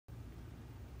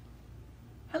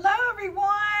Hello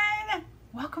everyone!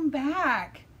 Welcome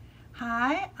back.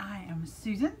 Hi, I am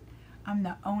Susan. I'm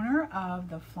the owner of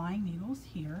the Flying Needles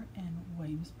here in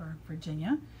Williamsburg,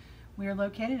 Virginia. We are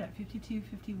located at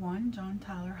 5251 John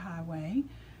Tyler Highway.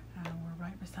 We're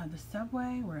right beside the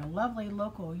subway. We're a lovely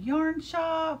local yarn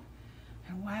shop.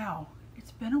 And wow,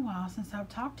 it's been a while since I've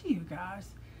talked to you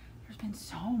guys. There's been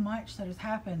so much that has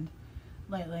happened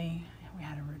lately. We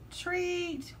had a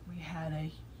retreat. We had a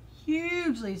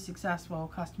hugely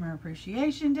successful Customer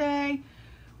Appreciation Day.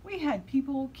 We had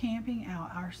people camping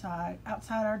outside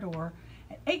our door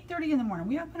at 8:30 in the morning.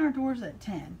 We open our doors at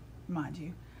 10, mind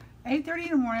you. 8:30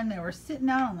 in the morning, they were sitting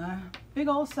out on the big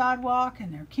old sidewalk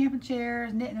in their camping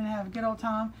chairs, knitting and having a good old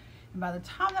time. And by the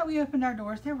time that we opened our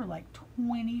doors, there were like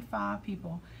 25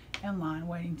 people in line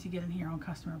waiting to get in here on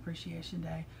Customer Appreciation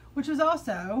Day, which was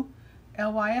also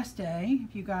LYS Day,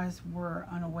 if you guys were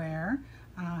unaware.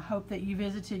 I hope that you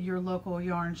visited your local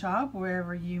yarn shop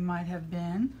wherever you might have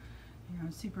been. You know,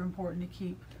 it's super important to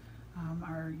keep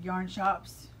our yarn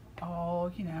shops all,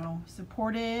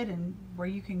 supported, and where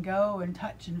you can go and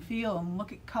touch and feel and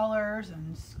look at colors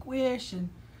and squish and,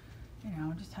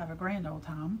 just have a grand old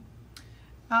time.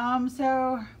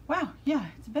 So, wow, yeah,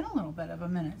 it's been a little bit of a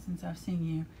minute since I've seen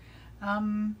you.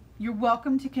 You're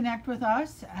welcome to connect with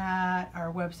us at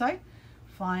our website,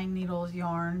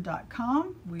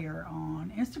 flyingneedlesyarn.com. We're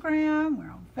on Instagram,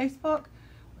 we're on Facebook,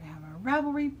 we have a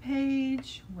Ravelry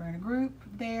page, we're in a group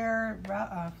there,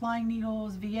 Flying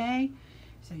Needles VA.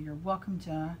 So you're welcome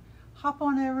to hop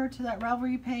on over to that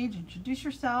Ravelry page, introduce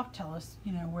yourself, tell us,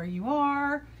 where you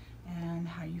are and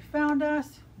how you found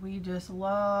us. We just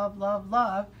love, love,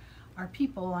 love our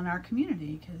people and our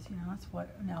community, because, that's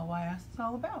what an LYS is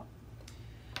all about.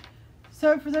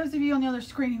 So for those of you on the other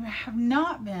screen who have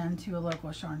not been to a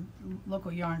local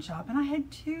yarn shop, and I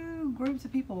had two groups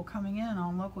of people coming in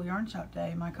on local yarn shop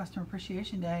day, my Customer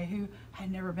Appreciation Day, who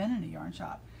had never been in a yarn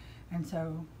shop. And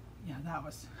so, yeah, that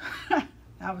was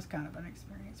that was kind of an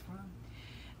experience for them.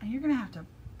 And you're gonna have to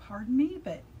pardon me,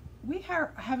 but we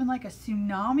are having like a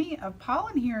tsunami of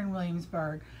pollen here in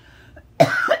Williamsburg.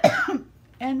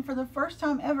 And for the first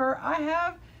time ever, I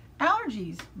have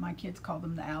allergies. My kids call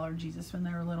them the allergies. That's when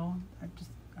they were little.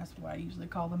 That's what I usually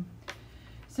call them.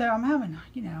 So I'm having,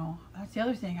 that's the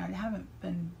other thing. I haven't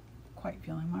been quite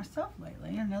feeling myself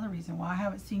lately. Another reason why I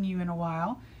haven't seen you in a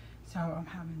while. So I'm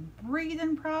having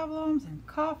breathing problems and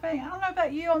coughing. I don't know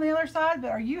about you on the other side,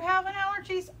 but are you having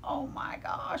allergies? Oh my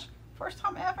gosh, first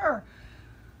time ever.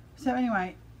 So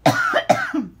anyway,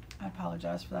 I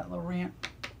apologize for that little rant.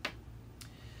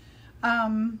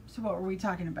 So what were we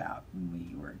talking about?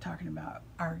 We were talking about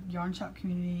our yarn shop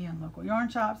community and local yarn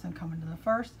shops and coming to the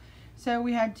first. So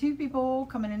we had two people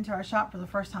coming into our shop for the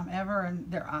first time ever,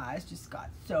 and their eyes just got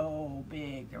so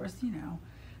big. There was,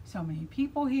 so many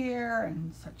people here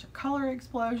and such a color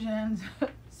explosion.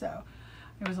 So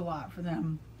it was a lot for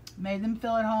them. Made them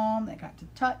feel at home. They got to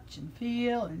touch and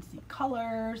feel and see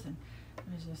colors, and it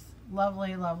was just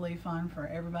lovely, lovely fun for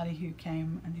everybody who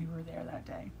came and who were there that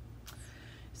day.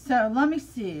 So let me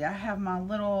see, I have my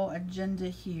little agenda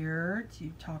here to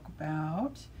talk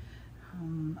about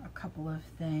a couple of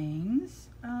things.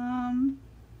 I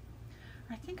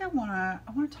think I want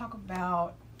to talk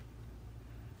about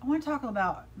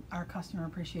our Customer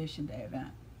Appreciation Day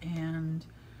event and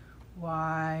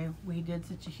why we did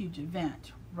such a huge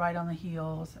event right on the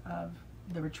heels of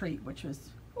the retreat, which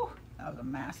was, that was a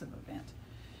massive event.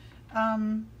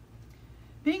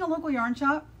 Being a local yarn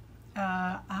shop,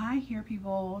 I hear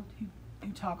people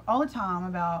who talk all the time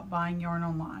about buying yarn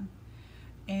online,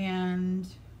 and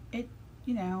I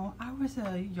was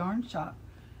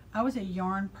a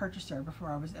yarn purchaser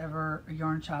before I was ever a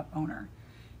yarn shop owner,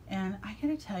 and I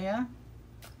gotta tell you,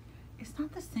 it's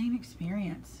not the same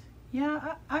experience.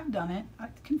 Yeah, I've done it.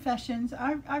 Confessions,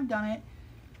 I've done it,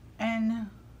 and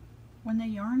when the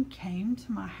yarn came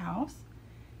to my house,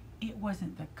 it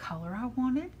wasn't the color I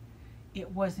wanted.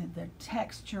 It wasn't the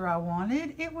texture I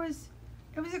wanted. It was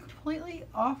a completely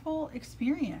awful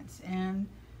experience. And,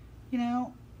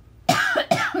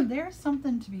 there's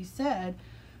something to be said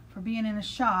for being in a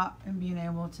shop and being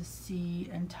able to see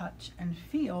and touch and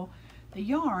feel the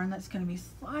yarn that's going to be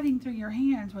sliding through your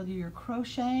hands, whether you're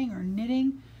crocheting or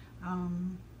knitting,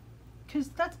 because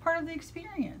that's part of the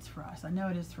experience for us. I know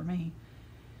it is for me.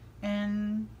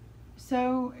 And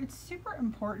so it's super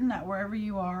important that wherever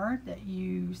you are, that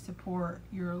you support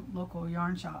your local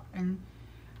yarn shop. And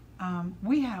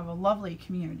we have a lovely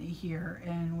community here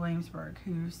in Williamsburg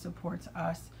who supports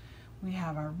us. We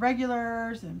have our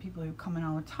regulars and people who come in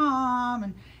all the time,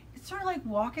 and it's sort of like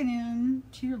walking in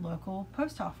to your local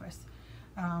post office.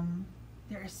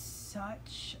 there is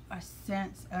such a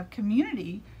sense of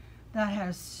community that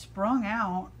has sprung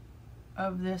out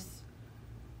of this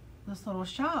little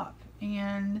shop.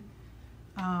 And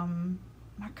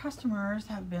my customers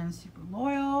have been super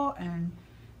loyal, and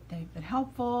they've been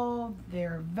helpful.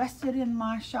 They're vested in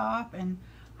my shop, and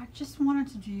I just wanted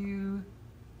to do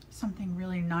something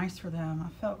really nice for them. I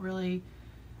felt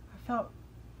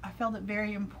it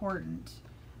very important,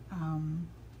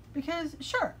 because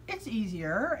sure, it's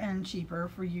easier and cheaper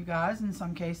for you guys in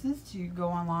some cases to go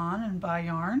online and buy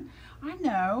yarn. I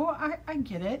know, I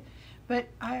get it, but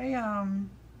I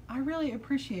really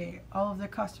appreciate all of the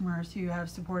customers who have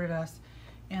supported us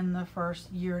in the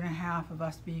first year and a half of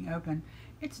us being open.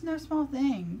 It's no small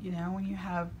thing, you know, when you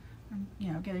have,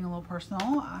 you know, getting a little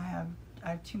personal. I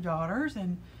have 2 daughters,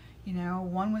 and you know,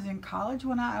 one was in college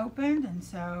when I opened, and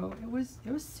so it was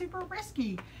super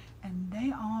risky. And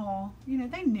they all, you know,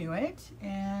 they knew it,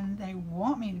 and they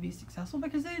want me to be successful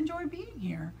because they enjoy being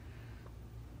here.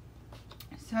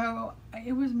 So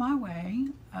it was my way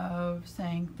of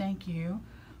saying thank you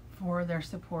for their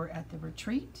support at the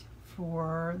retreat,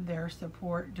 for their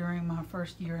support during my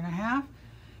first year and a half,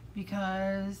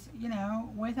 because, you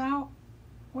know, without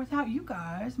you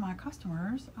guys, my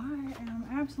customers, I am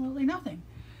absolutely nothing.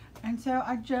 And so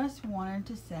I just wanted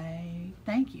to say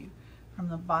thank you from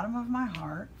the bottom of my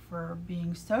heart for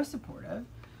being so supportive,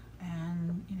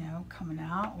 and, you know, coming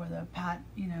out with a pat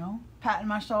on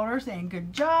my shoulder saying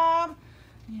good job,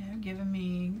 you know, giving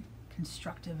me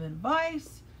constructive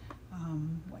advice,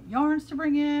 what yarns to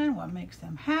bring in, what makes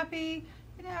them happy.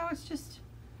 You know,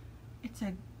 it's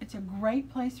a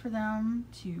great place for them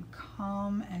to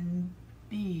come and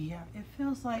be. It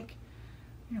feels like,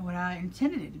 you know, what I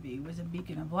intended it to be was a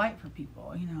beacon of light for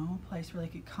people, you know, a place where they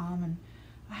could come, and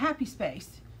a happy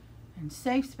space and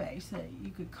safe space that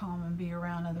you could come and be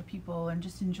around other people and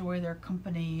just enjoy their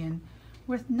company, and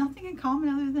with nothing in common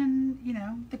other than, you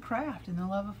know, the craft and the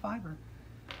love of fiber.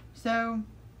 So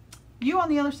you on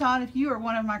the other side, if you are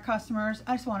one of my customers,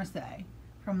 I just want to say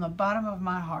from the bottom of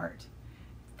my heart,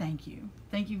 thank you.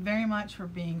 Thank you very much for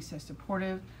being so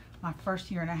supportive. My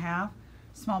first year and a half,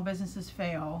 small businesses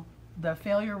fail. The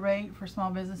failure rate for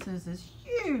small businesses is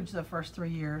huge the first 3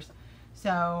 years.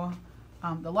 So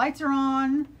the lights are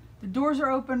on, the doors are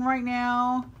open right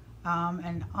now,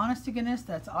 and honest to goodness,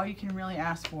 that's all you can really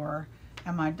ask for.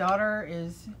 And my daughter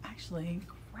is actually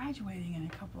graduating in a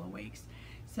couple of weeks.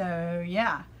 So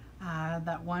yeah,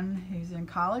 that one who's in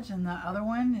college, and the other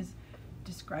one is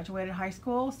just graduated high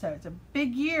school. So it's a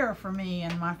big year for me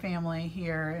and my family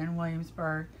here in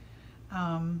Williamsburg.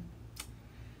 So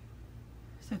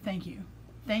thank you.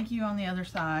 Thank you on the other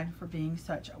side for being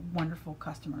such wonderful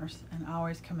customers, and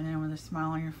always coming in with a smile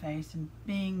on your face and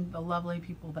being the lovely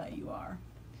people that you are.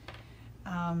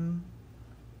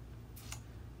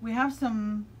 We have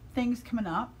some things coming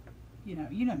up. You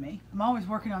know me. I'm always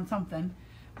working on something.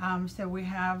 So we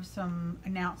have some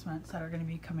announcements that are going to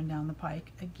be coming down the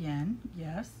pike again.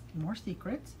 Yes, more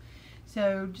secrets.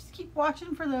 So just keep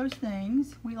watching for those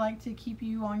things. We like to keep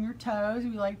you on your toes.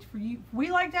 We like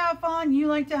to have fun. You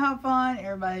like to have fun.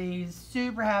 Everybody's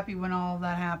super happy when all of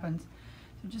that happens.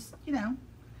 So just, you know,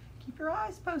 keep your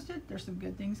eyes posted. There's some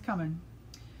good things coming.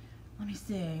 Let me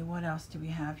see, what else do we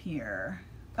have here?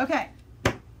 Okay,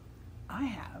 I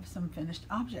have some finished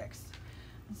objects.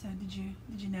 And so did you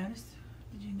notice?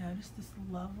 Did you notice this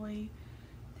lovely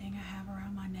thing I have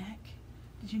around my neck?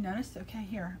 Did you notice? Okay,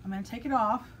 here, I'm going to take it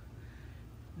off.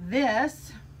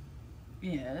 This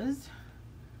is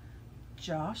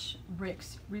Josh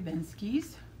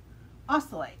Rybinski's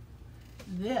Oscillate.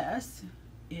 This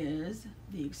is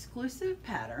the exclusive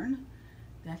pattern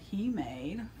that he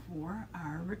made for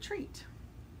our retreat.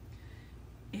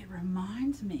 It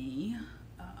reminds me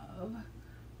of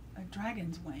a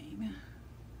dragon's wing.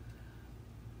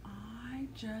 I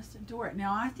just adore it.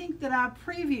 Now I think that I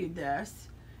previewed this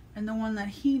and the one that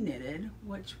he knitted,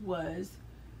 which was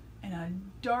in a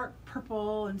dark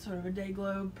purple and sort of a day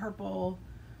globe purple,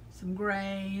 some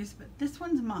grays, but this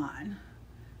one's mine.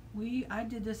 I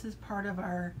did this as part of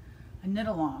a knit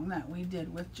along that we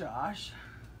did with Josh's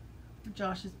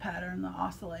pattern, the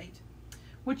Oscillate,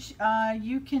 which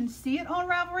you can see it on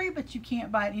Ravelry, but you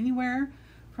can't buy it anywhere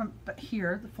but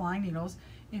here, the Flying Needles.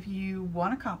 If you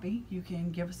want a copy, you can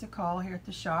give us a call here at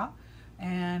the shop,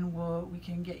 and we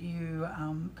can get you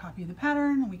a copy of the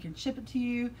pattern, and we can ship it to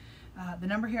you. The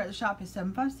number here at the shop is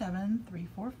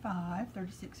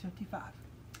 757-345-3655.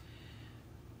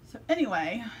 So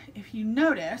anyway, if you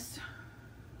notice,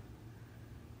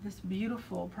 this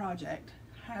beautiful project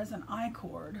has an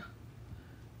I-cord.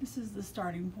 This is the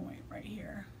starting point right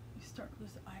here. You start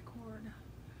with this I-cord,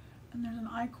 and there's an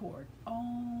I-cord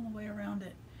all the way around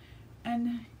it.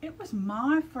 And it was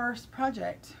my first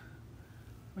project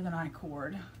with an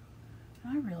I-cord.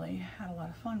 I really had a lot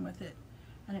of fun with it.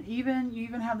 And you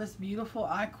even have this beautiful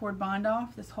I-cord bind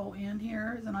off. This whole end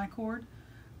here is an I-cord.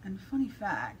 And funny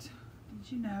fact,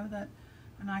 did you know that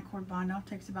an I-cord bind off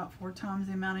takes about 4 times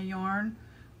the amount of yarn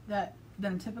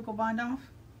than a typical bind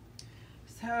off?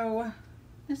 So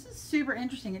this is super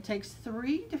interesting. It takes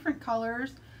 3 different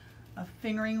colors of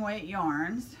fingering weight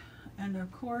yarns. And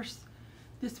of course,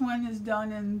 this one is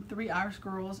done in 3 Irish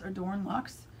Girls Adorn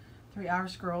Luxe. 3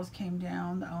 Irish Girls came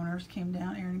down, the owners came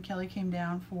down, Erin and Kelly came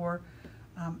down for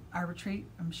our retreat.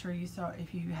 I'm sure you saw,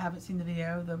 if you haven't seen the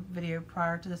video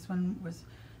prior to this one was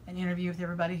an interview with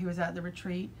everybody who was at the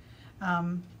retreat.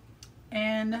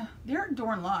 And their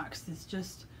Adorn Luxe is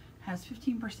just has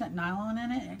 15% nylon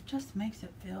in it. It just makes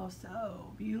it feel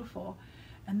so beautiful.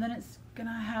 And then it's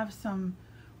gonna have some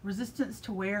resistance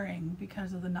to wearing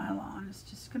because of the nylon. It's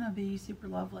just gonna be super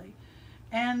lovely.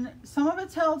 And some of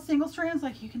it's held single strands,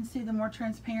 like you can see the more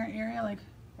transparent area, like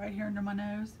right here under my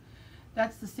nose.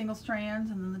 That's the single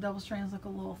strands, and then the double strands look a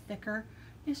little thicker.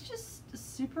 It's just a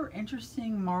super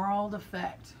interesting marled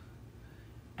effect.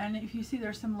 And if you see,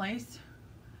 there's some lace.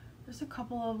 There's a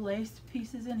couple of lace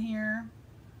pieces in here.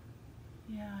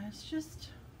 Yeah, it's just,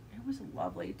 it was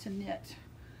lovely to knit.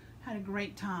 Had a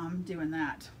great time doing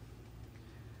that.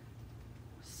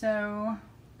 So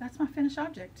that's my finished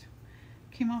object.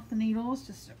 Came off the needles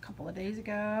just a couple of days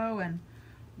ago and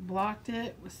blocked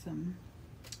it with some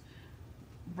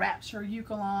Rapture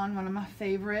Eucalyptus, one of my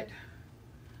favorite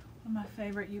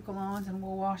Eucalyptus and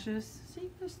wool washes. So you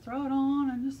just throw it on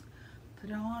and just put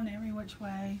it on every which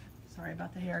way. Sorry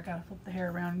about the hair, gotta flip the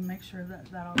hair around and make sure that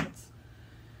that all gets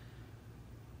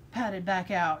patted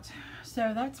back out.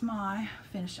 So that's my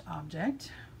finished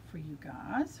object for you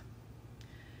guys.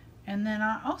 And then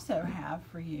I also have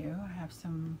for you, I have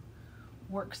some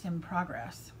works in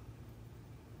progress.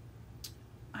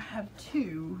 I have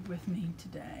 2 with me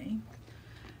today,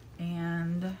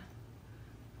 and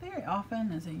very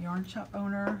often as a yarn shop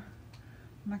owner,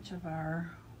 much of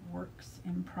our works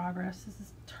in progress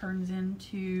turns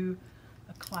into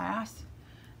a class.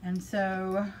 And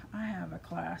so I have a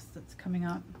class that's coming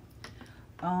up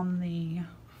on the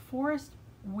Forest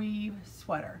Weave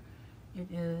sweater. It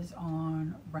is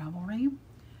on Ravelry,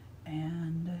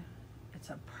 and it's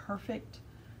a perfect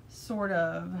sort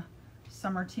of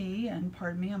summer tee. And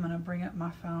pardon me, I'm going to bring up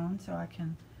my phone so I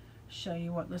can show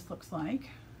you what this looks like.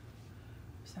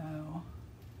 So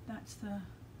that's the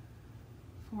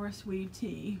Forest Weave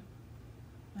tee,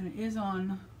 and it is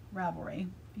on Ravelry.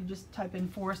 If you just type in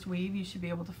Forest Weave, you should be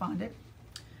able to find it.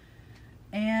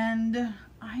 And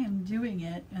I am doing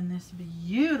it in this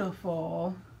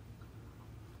beautiful,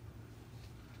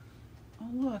 oh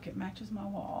look, it matches my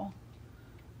wall,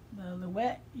 the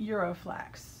wet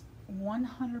Euroflax,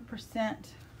 100%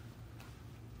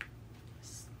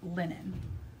 linen.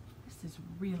 This is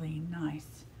really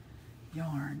nice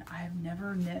yarn. I have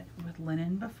never knit with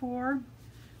linen before.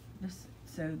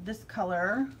 This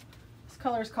color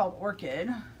is called Orchid,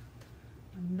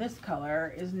 and this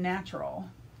color is Natural.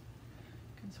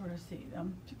 You can sort of see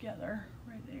them together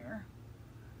right there.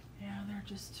 Yeah, they're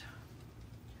just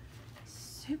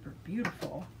super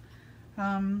beautiful.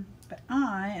 But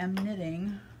I am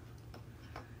knitting,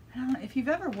 I don't know if you've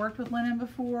ever worked with linen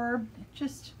before,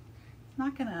 it's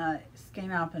not gonna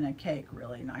skein up in a cake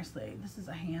really nicely. This is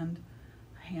a hand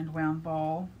wound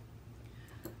ball.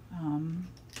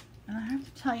 And I have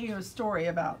to tell you a story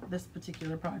about this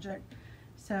particular project.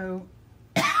 So,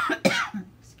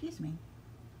 excuse me.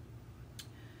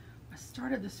 I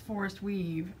started this Forest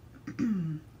Weave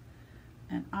and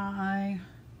I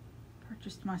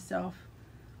purchased myself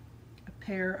a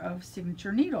pair of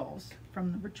signature needles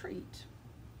from the retreat.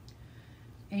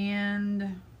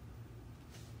 And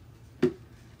I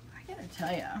gotta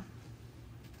tell you,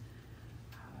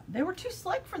 they were too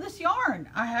slick for this yarn.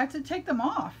 I had to take them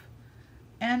off.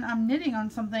 And I'm knitting on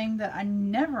something that I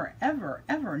never, ever,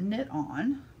 ever knit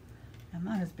on, and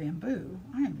that is bamboo.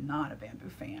 I am not a bamboo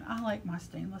fan. I like my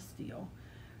stainless steel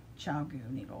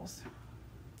ChiaoGoo needles.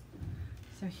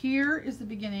 So here is the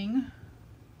beginning.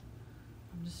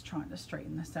 I'm just trying to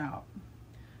straighten this out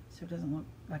so it doesn't look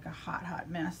like a hot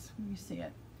mess when you see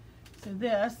it. So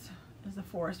this is the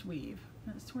Forest Weave,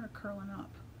 and it's sort of curling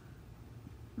up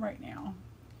right now.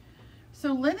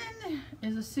 So linen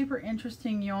is a super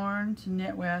interesting yarn to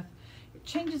knit with. It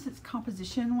changes its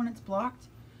composition when it's blocked,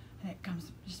 and it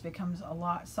just becomes a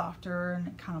lot softer, and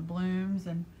it kind of blooms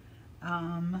and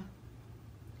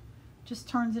just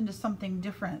turns into something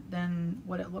different than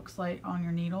what it looks like on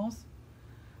your needles.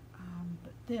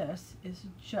 But this is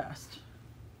just,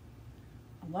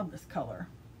 I love this color.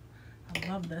 I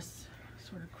love this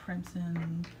sort of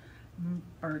crimson,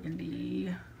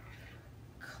 burgundy,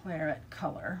 claret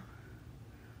color.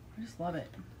 I just love it.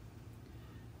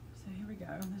 So here we go.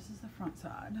 This is the front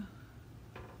side.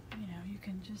 You know, you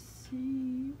can just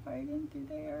see right in through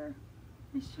there.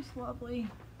 It's just lovely.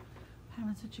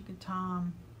 Having such a good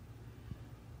time.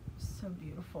 So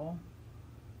beautiful.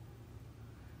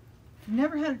 If you've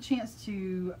never had a chance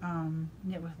to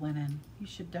knit with linen, you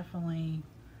should definitely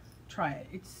try it.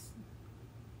 It's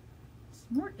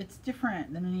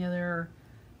different than any other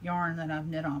yarn that I've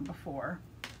knit on before.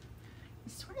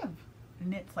 It sort of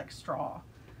knits like straw.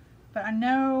 But I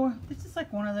know this is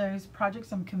like one of those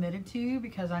projects I'm committed to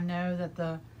because I know that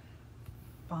the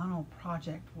final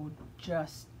project will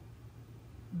just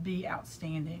be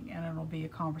outstanding and it'll be a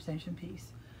conversation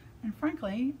piece. And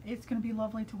frankly, it's going to be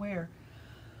lovely to wear.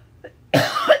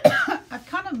 I've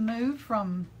kind of moved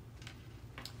from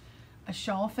a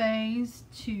shawl phase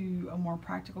to a more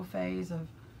practical phase of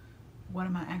what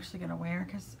am I actually going to wear,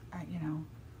 because you know,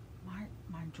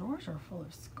 my drawers are full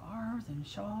of scarves and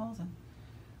shawls, and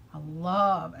I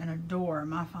love and adore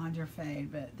my Find Your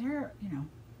Fade, but they're, you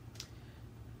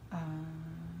know,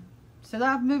 so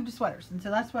I've moved to sweaters, and so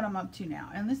that's what I'm up to now.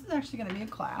 And this is actually going to be a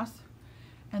class,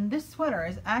 and this sweater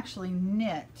is actually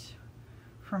knit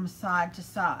from side to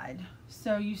side.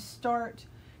 So you start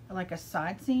at like a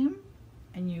side seam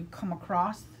and you come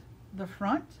across the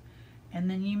front, and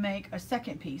then you make a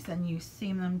second piece and you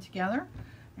seam them together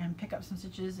and pick up some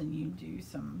stitches and you do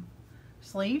some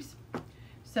sleeves.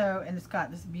 So, and it's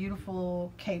got this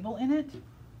beautiful cable in it,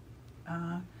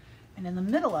 and in the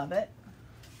middle of it,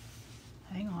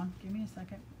 hang on, give me a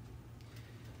second,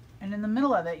 and in the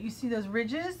middle of it you see those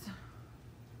ridges,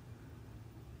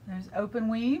 there's open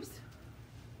weaves.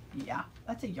 Yeah,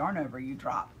 that's a yarn over you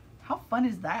drop. How fun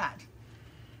is that?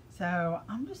 So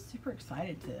I'm just super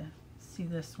excited to see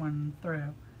this one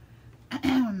through.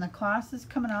 The class is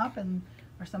coming up and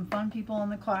there's some fun people in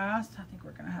the class. I think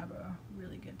we're gonna have a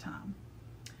really good time.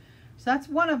 So that's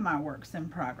one of my works in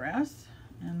progress.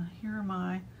 And here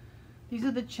are these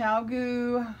are the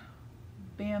ChiaoGoo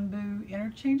bamboo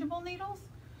interchangeable needles.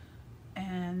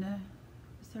 And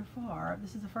so far,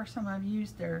 this is the first time I've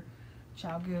used their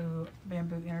ChiaoGoo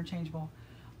bamboo interchangeable.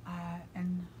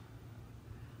 And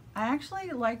I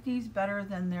actually like these better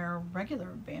than their regular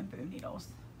bamboo needles.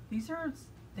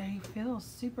 They feel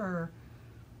super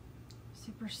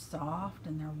soft,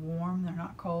 and they're warm, they're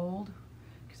not cold.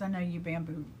 Because I know you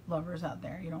bamboo lovers out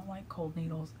there, you don't like cold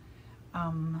needles.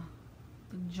 The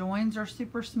joins are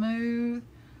super smooth.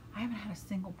 I haven't had a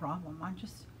single problem. I'm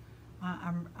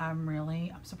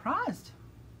surprised.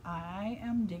 I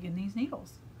am digging these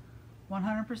needles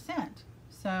 100%.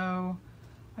 So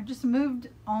I just moved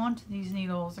on to these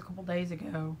needles a couple days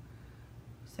ago,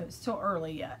 so it's still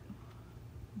early yet,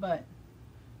 but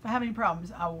if I have any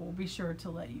problems I will be sure to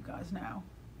let you guys know.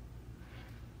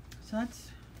 So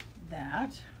that's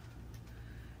that.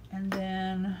 And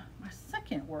then my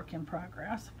second work in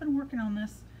progress, I've been working on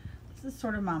this. This is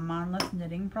sort of my mindless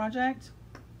knitting project.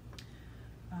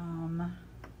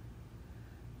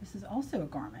 This is also a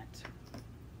garment.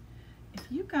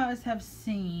 If you guys have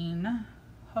seen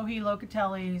Joji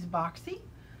Locatelli's Boxy,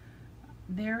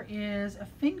 there is a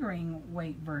fingering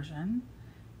weight version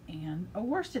and a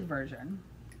worsted version.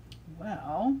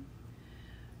 Well,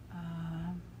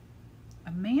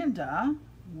 Amanda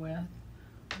with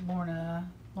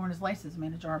Lorna's Laces,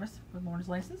 Amanda Jarvis with Lorna's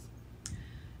Laces,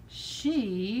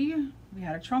 we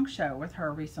had a trunk show with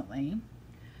her recently,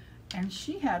 and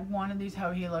she had one of these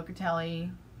Joji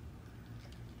Locatelli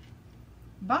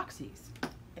boxies,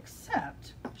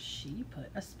 except she put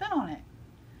a spin on it.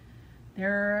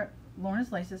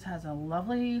 Lorna's Laces has a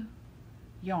lovely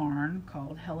yarn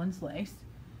called Helen's Lace.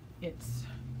 It's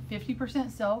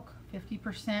 50% silk,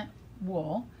 50%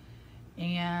 wool,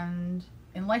 and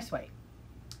in lace weight.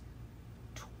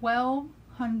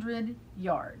 1,200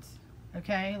 yards,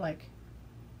 okay? Like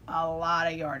a lot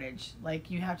of yardage.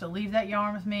 Like you have to leave that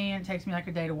yarn with me and it takes me like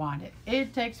a day to wind it.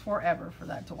 It takes forever for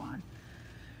that to wind.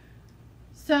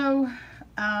 So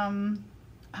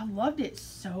I loved it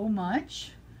so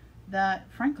much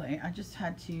that frankly I just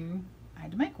had to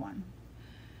make one.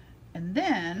 And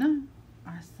then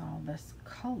I saw this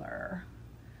color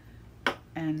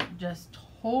and just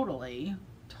totally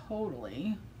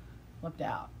flipped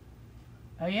out.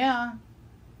 Oh yeah,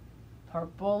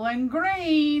 purple and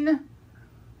green,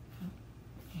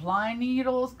 flying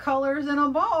needles colors in a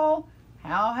ball.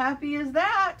 How happy is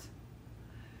that?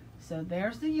 So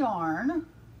there's the yarn,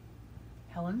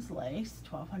 Helen's Lace,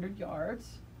 1,200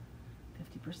 yards,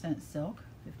 50% silk,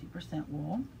 50%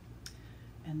 wool.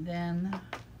 And then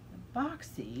the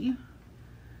Boxy.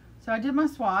 So I did my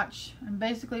swatch, and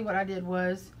basically what I did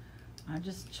was I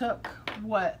just took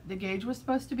what the gauge was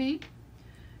supposed to be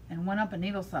and went up a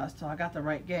needle size till I got the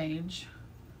right gauge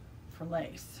for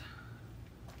lace.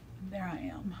 And there I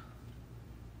am.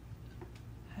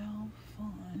 How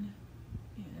fun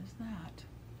is that?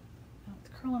 Now it's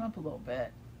curling up a little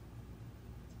bit.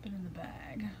 It's been in the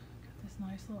bag. Got this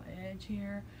nice little edge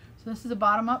here. So this is a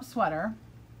bottom-up sweater.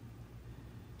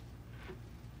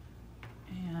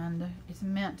 And it's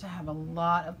meant to have a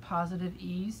lot of positive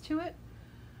ease to it.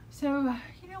 So,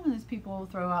 you know, when these people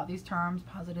throw out these terms,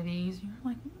 positive ease, you're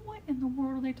like, what in the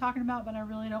world are they talking about? But I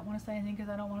really don't want to say anything because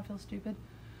I don't want to feel stupid.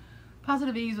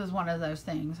 Positive ease was one of those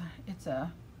things.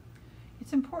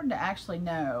 It's important to actually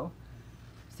know.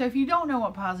 So if you don't know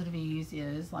what positive ease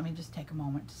is, let me just take a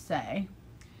moment to say,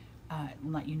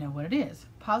 and let you know what it is.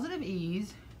 Positive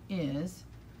ease is,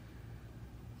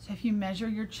 so if you measure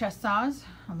your chest size,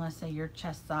 and let's say your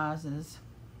chest size is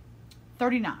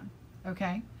 39,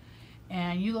 okay?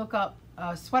 And you look up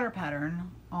a sweater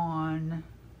pattern on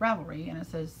Ravelry and it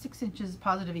says 6 inches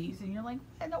positive ease, and you're like,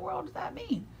 what in the world does that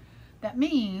mean? That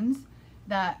means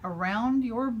that around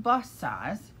your bust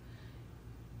size,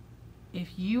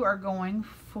 if you are going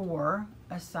for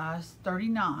a size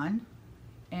 39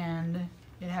 and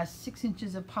it has 6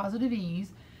 inches of positive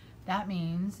ease, that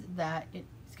means that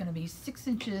it's going to be 6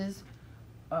 inches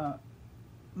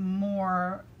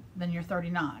more than your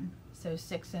 39. So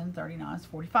 6 and 39 is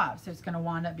 45. So it's going to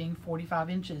wind up being 45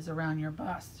 inches around your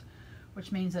bust,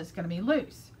 which means it's going to be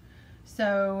loose.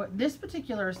 So this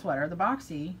particular sweater, the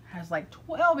Boxy, has like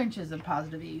 12 inches of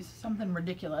positive ease, something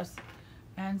ridiculous.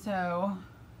 And so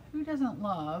who doesn't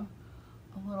love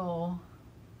a little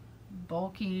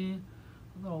bulky,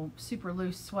 little super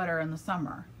loose sweater in the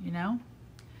summer, you know?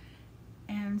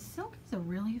 And silk is a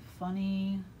really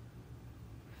funny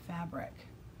fabric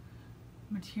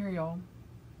material.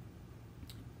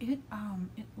 It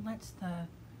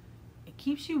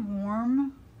keeps you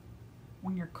warm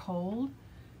when you're cold,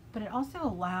 but it also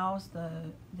allows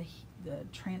the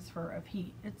transfer of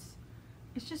heat. It's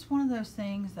just one of those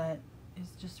things that is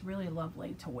just really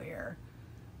lovely to wear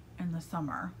in the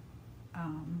summer,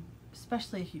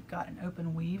 especially if you've got an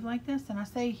open weave like this. And I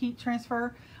say heat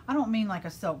transfer, I don't mean like a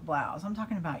silk blouse. I'm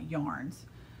talking about yarns.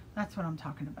 That's what I'm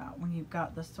talking about. When you've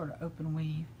got this sort of open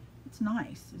weave, it's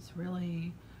nice.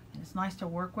 It's nice to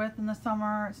work with in the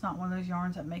summer. It's not one of those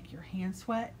yarns that make your hands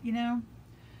sweat, you know.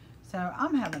 So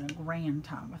I'm having a grand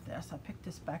time with this. I picked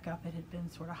this back up. It had been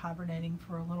sort of hibernating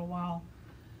for a little while,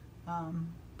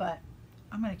 but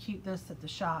I'm going to keep this at the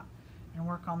shop and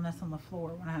work on this on the floor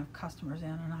when I have customers in,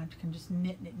 and I can just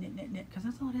knit, because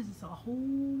that's all it is. It's a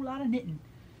whole lot of knitting.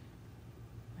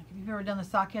 Like if you've ever done the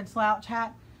sockhead slouch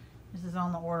hat, this is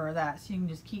on the order of that. So you can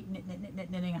just keep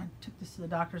knitting. I took this to the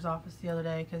doctor's office the other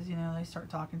day because, you know, they start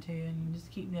talking to you and you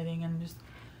just keep knitting and just,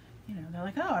 you know, they're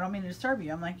like, oh, I don't mean to disturb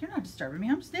you. I'm like, you're not disturbing me.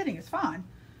 I'm just knitting. It's fine.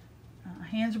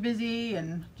 Hands are busy,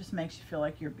 and just makes you feel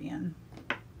like you're being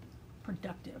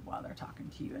productive while they're talking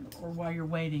to you, or while you're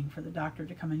waiting for the doctor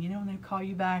to come in. You know, when they call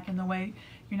you back in the wait,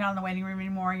 you're not in the waiting room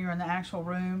anymore, you're in the actual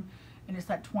room, and it's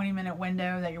that 20-minute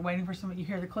window that you're waiting for somebody. You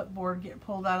hear the clipboard get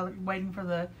pulled out of, waiting for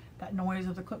that noise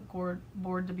of the clipboard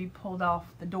to be pulled off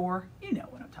the door. You know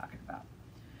what I'm talking about.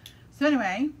 So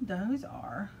anyway, those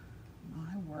are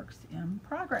my works in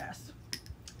progress.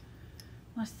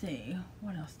 Let's see,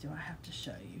 what else do I have to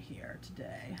show you here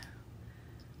today?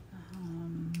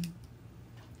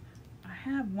 I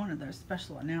have one of those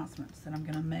special announcements that I'm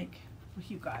going to make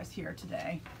with you guys here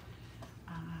today.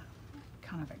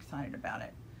 Kind of excited about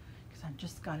it because I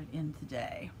just got it in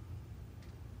today.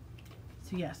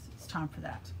 So yes, it's time for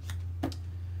that.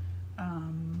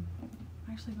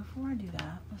 Actually, before I do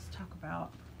that, let's talk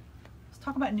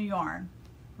about new yarn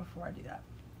before I do that.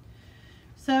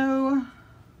 So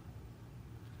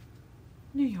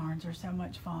new yarns are so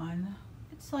much fun.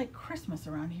 It's like Christmas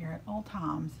around here at all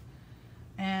times.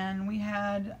 And we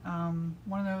had one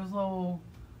of those little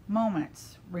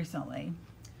moments recently.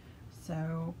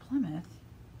 So Plymouth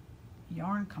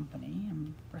Yarn Company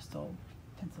in Bristol,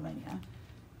 Pennsylvania,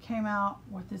 came out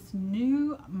with this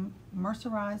new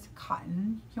mercerized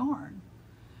cotton yarn.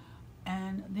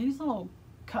 And these little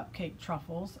cupcake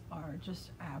truffles are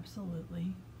just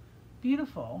absolutely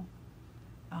beautiful.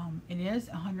 It is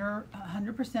 100%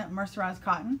 mercerized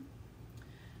cotton.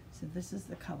 So this is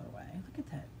the colorway. Look at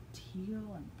that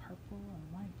teal and purple and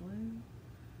light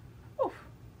blue. Oof,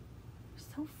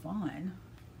 so fun.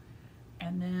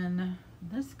 And then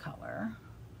this color,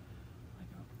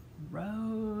 like a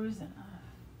rose and a,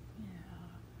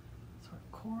 yeah, sort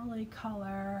of corally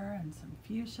color and some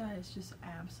fuchsia. It's just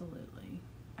absolutely,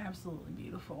 absolutely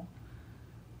beautiful.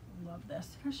 Love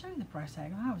this. Did I show you the price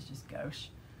tag? I was just gauche.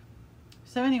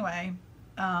 So anyway,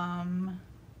 so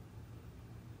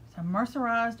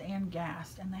mercerized and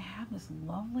gassed, and they have this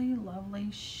lovely, lovely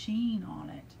sheen on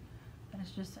it that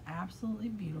is just absolutely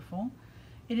beautiful.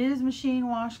 It is machine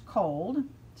wash cold,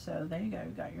 so there you go.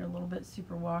 You got your little bit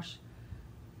superwash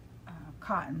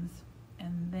cottons,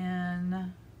 and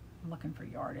then I'm looking for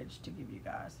yardage to give you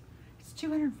guys. It's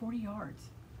 240 yards.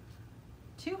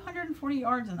 240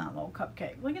 yards in that little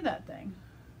cupcake. Look at that thing.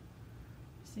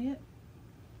 See it?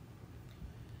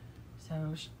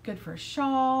 So good for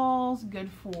shawls, good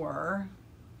for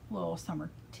little summer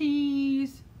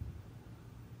tees,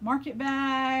 market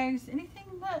bags, anything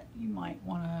that you might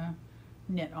want to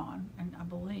knit on. And I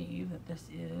believe that this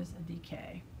is a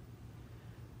DK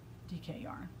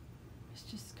yarn. It's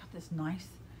just got this nice,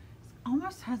 it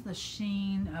almost has the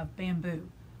sheen of bamboo.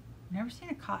 Never seen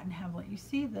a cotton have like, you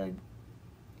see the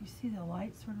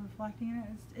light sort of reflecting in it?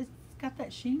 It's got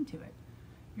that sheen to it.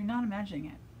 You're not imagining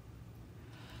it.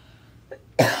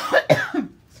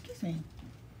 Excuse me.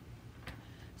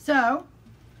 So,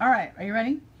 all right, are you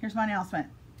ready? Here's my announcement.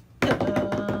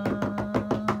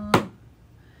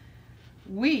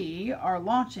 We are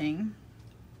launching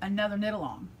another knit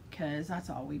along, because that's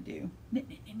all we do. Knit,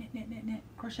 knit, knit, knit, knit, knit, knit.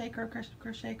 Crochet, crochet,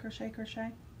 crochet, crochet,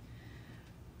 crochet.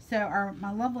 So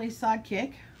my lovely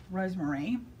sidekick,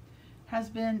 Rosemary, has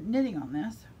been knitting on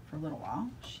this for a little while.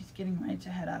 She's getting ready to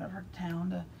head out of her town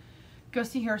to go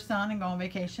see her son and go on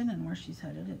vacation, and where she's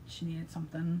headed, she needed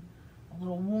something a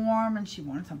little warm and she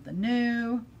wanted something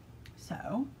new.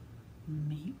 So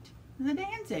meet the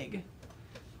Danzig.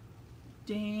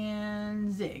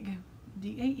 Danzig.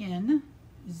 D-A-N-Z-I-G.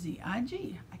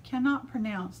 I cannot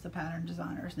pronounce the pattern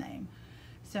designer's name,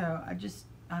 so I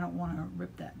don't want to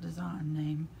rip that design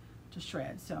name to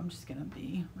shreds, so I'm just going to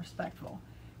be respectful.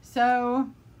 So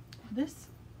this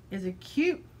is a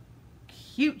cute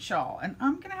shawl, and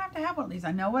I'm gonna have to have one of these.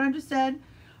 I know what I just said,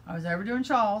 I was overdoing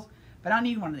shawls, but I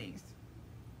need one of these.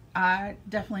 I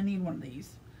definitely need one of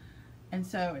these. And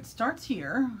so it starts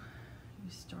here.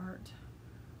 You start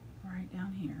right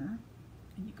down here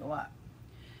and you go up,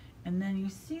 and then you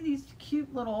see these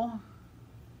cute little,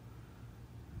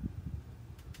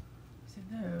 so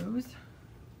those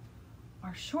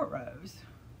are short rows,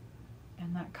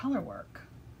 and that color work.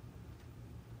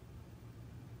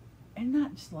 Isn't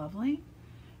that just lovely?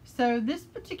 So this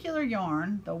particular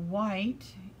yarn, the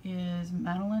white, is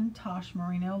Madeline Tosh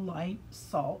Merino Light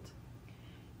Salt,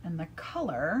 and the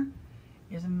color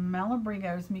is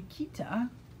Malabrigo's Mikita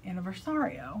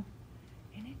Anniversario,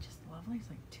 and it's just lovely. It's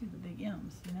like two of the big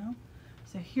M's, you know.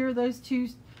 So here are those two.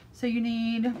 So you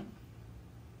need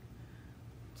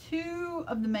two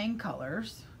of the main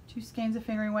colors, 2 skeins of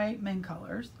fingering weight main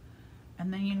colors,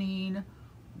 and then you need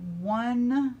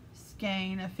 1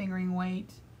 skein of fingering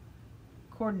weight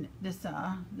coordinate, the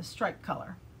stripe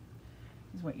color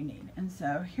is what you need. And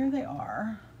so here they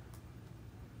are,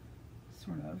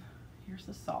 sort of. Here's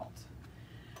the salt.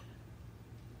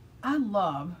 I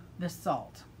love this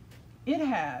salt. It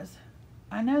has,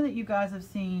 I know that you guys have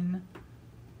seen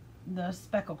the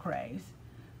speckle craze.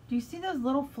 Do you see those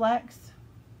little flecks?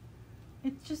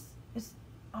 It's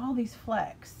all these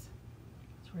flecks.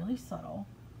 It's really subtle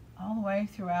all the way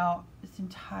throughout this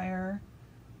entire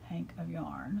hank of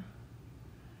yarn.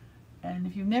 And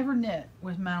if you've never knit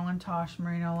with Madeline Tosh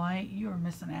Merino Light, you are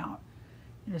missing out.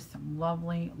 It is some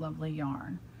lovely, lovely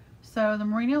yarn. So the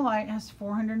Merino Light has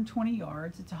 420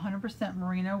 yards. It's 100%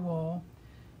 merino wool.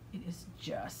 It is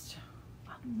just,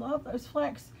 I love those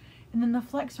flecks. And then the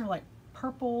flecks are like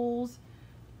purples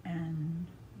and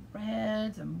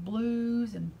reds and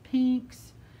blues and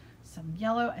pinks, some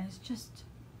yellow, and it's just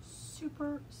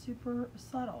super, super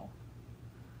subtle.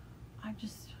 I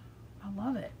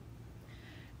love it.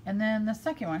 And then the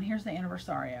second one, here's the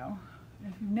Anniversario.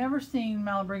 If you've never seen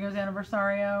Malabrigo's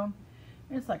Anniversario,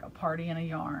 it's like a party in a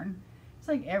yarn. It's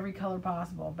like every color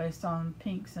possible based on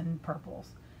pinks and purples.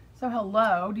 So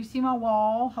hello, do you see my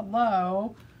wall?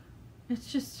 Hello. It's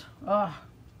just, oh,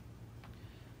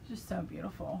 it's just so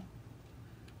beautiful.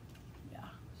 Yeah,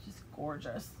 it's just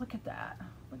gorgeous. Look at that.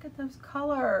 Look at those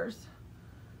colors.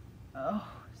 Oh,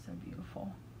 so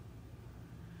beautiful.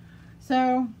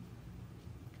 So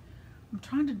I'm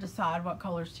trying to decide what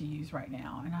colors to use right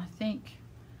now, and I think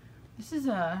this is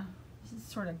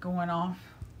sort of going off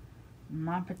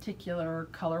my particular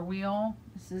color wheel.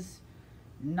 This is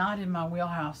not in my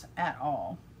wheelhouse at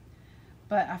all,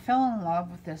 but I fell in love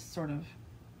with this sort of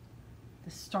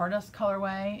the Stardust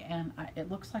colorway, and it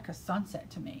looks like a sunset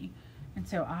to me, and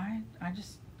so I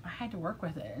I had to work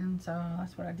with it, and so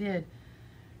that's what I did.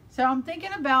 So I'm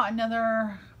thinking about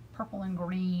another purple and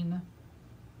green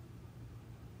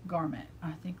garment.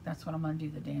 I think that's what I'm going to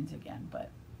do the Danzig in, but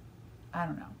I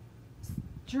don't know.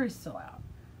 Jury's still out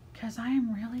because I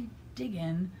am really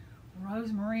digging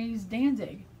Rosemarie's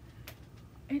Danzig.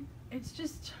 It's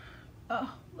just,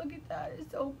 oh, look at that.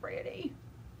 It's so pretty.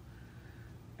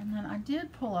 And then I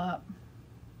did pull up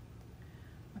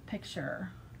a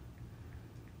picture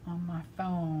on my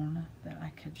phone that I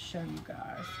could show you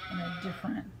guys in a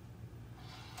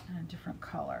different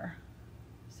color,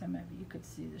 so maybe you could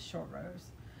see the short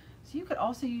rose. So you could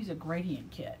also use a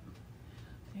gradient kit.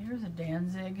 So here's a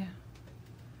Danzig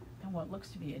and what looks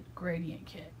to be a gradient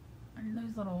kit. And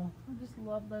those little, I just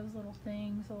love those little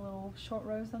things, the little short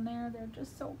rose in there. They're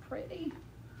just so pretty.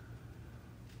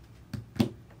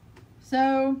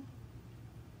 So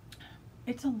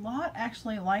it's a lot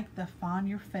actually like the Find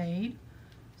Your Fade.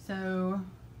 So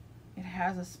it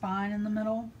has a spine in the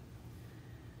middle,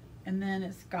 and then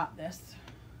it's got this,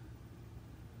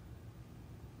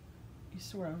 you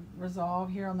sort of resolve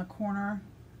here on the corner,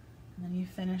 and then you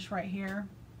finish right here,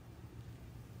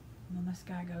 and then this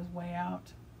guy goes way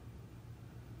out.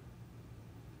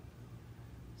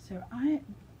 So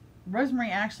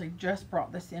Rosemarie actually just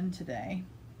brought this in today,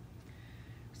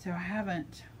 so I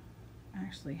haven't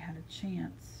actually had a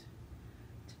chance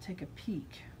to take a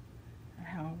peek at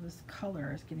how this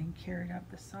color is getting carried up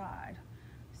the side.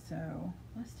 So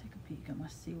let's take a peek and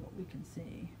let's see what we can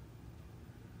see.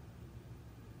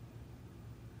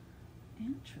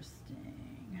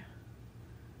 Interesting.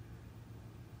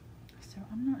 So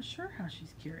I'm not sure how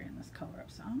she's carrying this color up,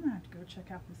 so I'm gonna have to go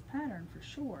check out this pattern for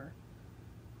sure.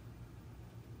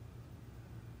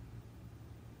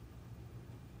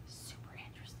 Super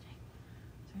interesting.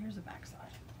 So here's the back side.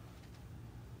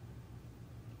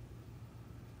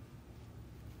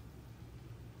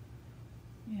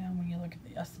 Yeah, when you look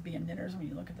at us being knitters, when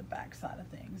you look at the back side of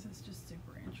things, it's just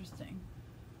super interesting.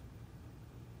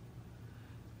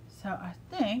 So I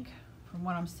think, from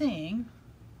what I'm seeing,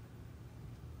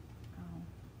 I'm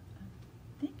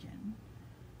thinking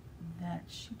that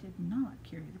she did not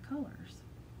carry the colors.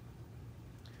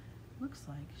 Looks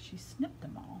like she snipped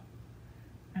them all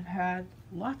and had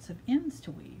lots of ends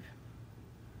to weave.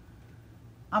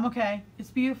 I'm okay. It's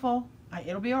beautiful.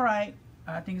 It'll be all right.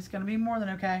 I think it's going to be more than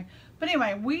okay. But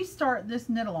anyway, we start this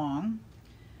knit along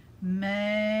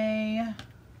May,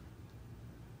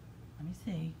 let me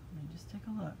see, let me just take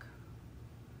a look.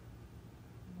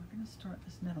 We're going to start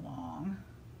this knit along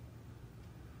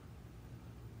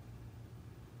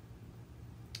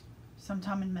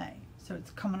sometime in May. So it's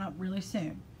coming up really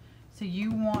soon. So you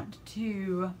want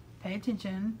to pay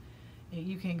attention.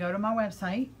 You can go to my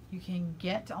website. You can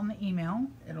get on the email.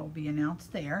 It'll be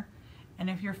announced there. And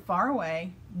if you're far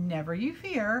away, never you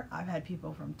fear. I've had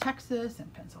people from Texas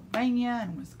and Pennsylvania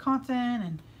and Wisconsin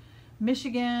and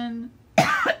Michigan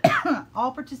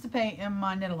all participate in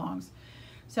my knit-alongs.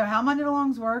 So how my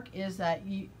knit-alongs work is that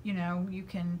you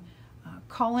can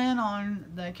call in on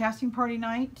the casting party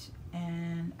night,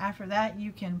 and after that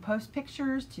you can post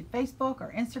pictures to Facebook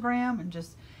or Instagram and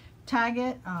just tag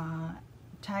it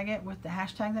with the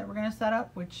hashtag that we're going to set up,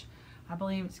 which I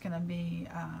believe it's going to be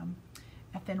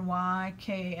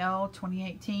FNYKAL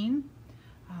 2018.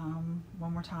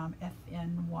 One more time,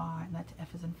 FNY, that's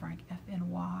F as in Frank,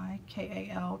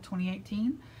 FNYKAL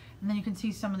 2018. And then you can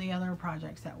see some of the other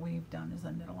projects that we've done as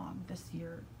a knit along this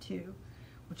year too,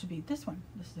 which would be this one.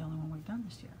 This is the only one we've done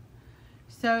this year.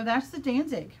 So that's the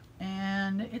Danzig,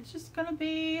 and it's just gonna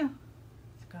be, a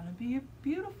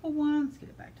beautiful one. Let's get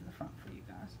it back to the front for you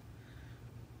guys.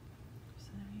 So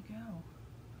there you go.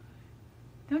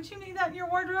 Don't you need that in your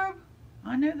wardrobe?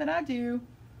 I know that I do.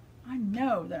 I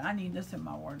know that I need this in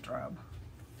my wardrobe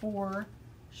for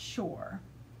sure.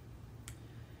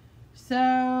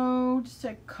 So just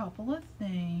a couple of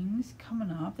things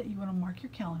coming up that you want to mark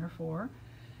your calendar for.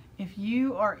 If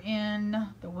you are in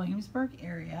the Williamsburg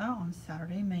area on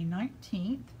Saturday, May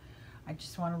 19th, I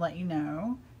just want to let you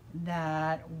know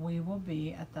that we will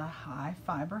be at the High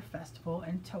Fiber Festival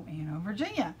in Toano,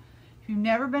 Virginia. If you've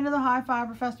never been to the High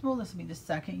Fiber Festival, this will be the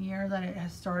second year that it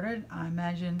has started. I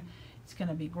imagine it's going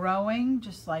to be growing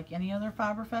just like any other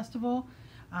fiber festival.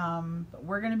 But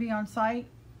we're going to be on site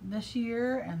this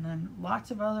year, and then lots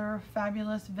of other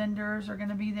fabulous vendors are going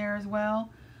to be there as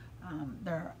well.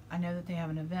 I know that they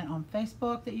have an event on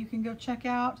Facebook that you can go check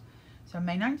out. So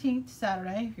May 19th,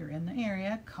 Saturday, if you're in the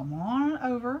area, come on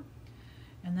over.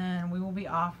 And then we will be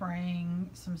offering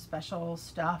some special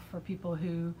stuff for people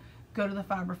who go to the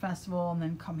Fiber Festival and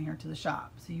then come here to the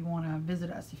shop. So you want to visit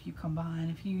us if you come by.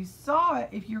 And if you saw it,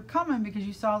 if you're coming because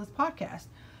you saw this podcast,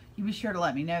 you be sure to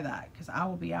let me know that, because I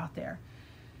will be out there.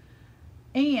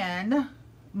 And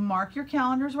mark your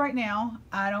calendars right now.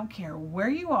 I don't care where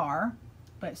you are,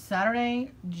 but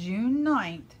Saturday, June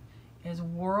 9th is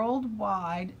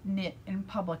Worldwide Knit in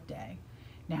Public Day.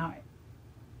 Now,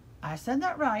 I said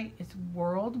that right. It's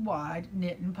Worldwide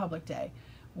Knit in Public Day.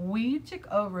 We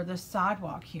took over the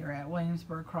sidewalk here at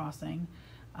Williamsburg Crossing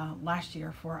last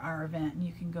year for our event, and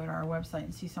you can go to our website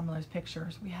and see some of those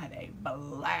pictures. We had a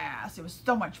blast. It was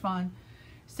so much fun.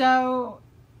 So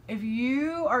if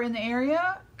you are in the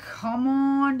area, come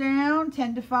on down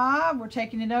 10 to 5. We're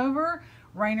taking it over.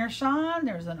 Rain or shine,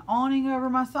 there's an awning over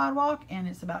my sidewalk, and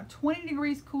it's about 20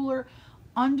 degrees cooler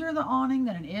under the awning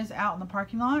than it is out in the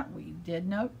parking lot. We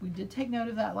did take note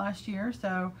of that last year,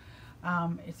 so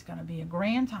it's going to be a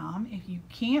grand time. If you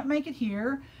can't make it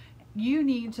here, you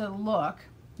need to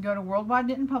go to Worldwide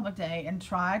Knit in Public Day and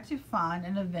try to find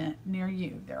an event near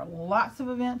you. There are lots of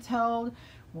events held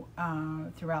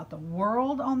throughout the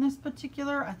world on this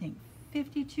particular. I think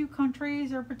 52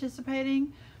 countries are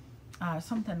participating.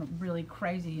 Something really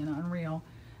crazy and unreal.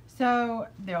 So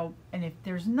and if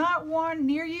there's not one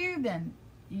near you, then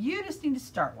you just need to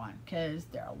start one, because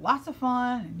they're lots of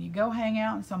fun, and you go hang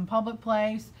out in some public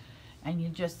place and you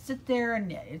just sit there and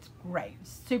knit. It's great.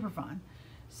 It's super fun.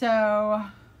 So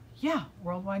yeah,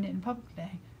 Worldwide Knit in Public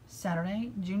Day,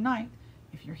 Saturday, June 9th.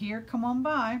 If you're here, come on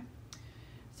by.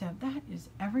 So that is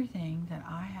everything that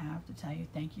I have to tell you.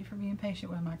 Thank you for being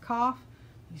patient with my cough,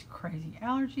 these crazy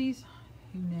allergies.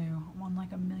 Who knew? I'm on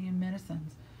like a million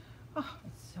medicines. Oh,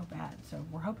 it's so bad. So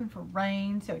we're hoping for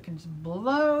rain so it can just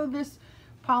blow this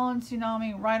pollen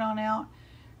tsunami right on out.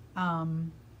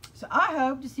 So I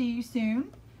hope to see you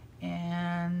soon,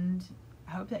 and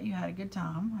I hope that you had a good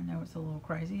time. I know it's a little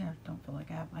crazy. I don't feel like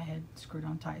I have my head screwed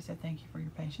on tight, so thank you for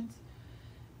your patience.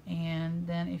 And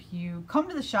then if you come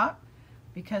to the shop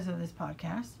because of this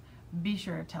podcast, be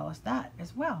sure to tell us that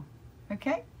as well.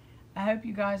 Okay? I hope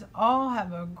you guys all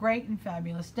have a great and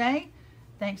fabulous day.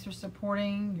 Thanks for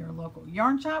supporting your local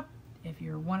yarn shop. If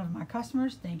you're one of my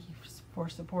customers, thank you for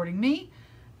supporting me.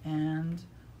 And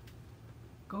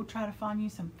go try to find you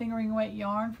some fingering weight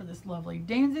yarn for this lovely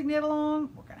Danzig knit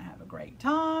along. We're going to have a great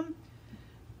time.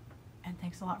 And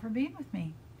thanks a lot for being with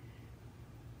me.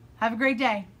 Have a great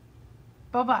day.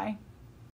 Bye-bye.